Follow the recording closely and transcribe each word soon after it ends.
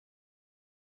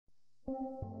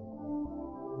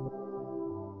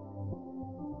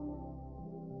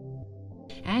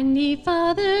And ye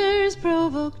fathers,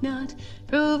 provoke not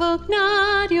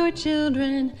your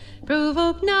children,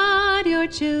 provoke not your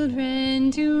children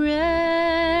to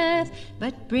wrath,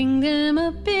 but bring them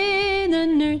up in the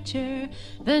nurture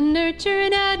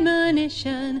and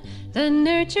admonition, the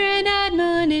nurture and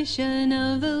admonition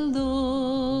of the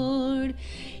Lord.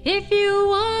 If you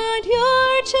want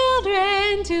your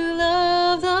children to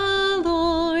love the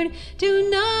Lord, do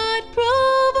not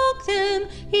provoke them.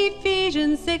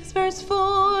 Ephesians 6 verse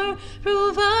 4.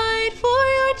 Provide for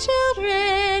your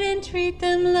children and treat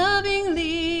them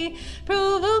lovingly.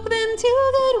 Provoke them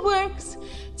to good works,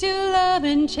 to love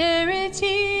and charity.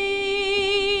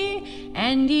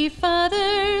 And ye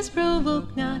fathers,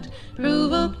 provoke not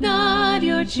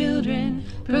your children,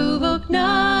 provoke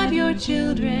not your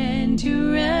children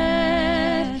to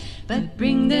wrath, but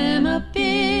bring them up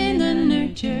in the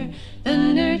nurture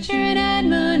and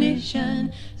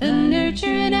admonition, the nurture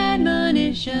and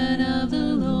admonition of the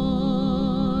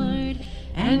Lord.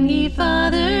 And ye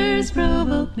fathers,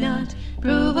 provoke not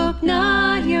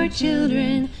your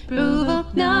children,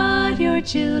 provoke not your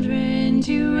children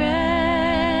to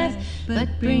wrath,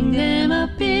 but bring them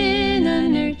up in the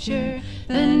nurture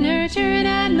and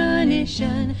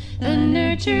admonition, the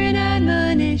nurture and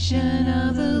admonition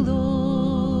of the Lord.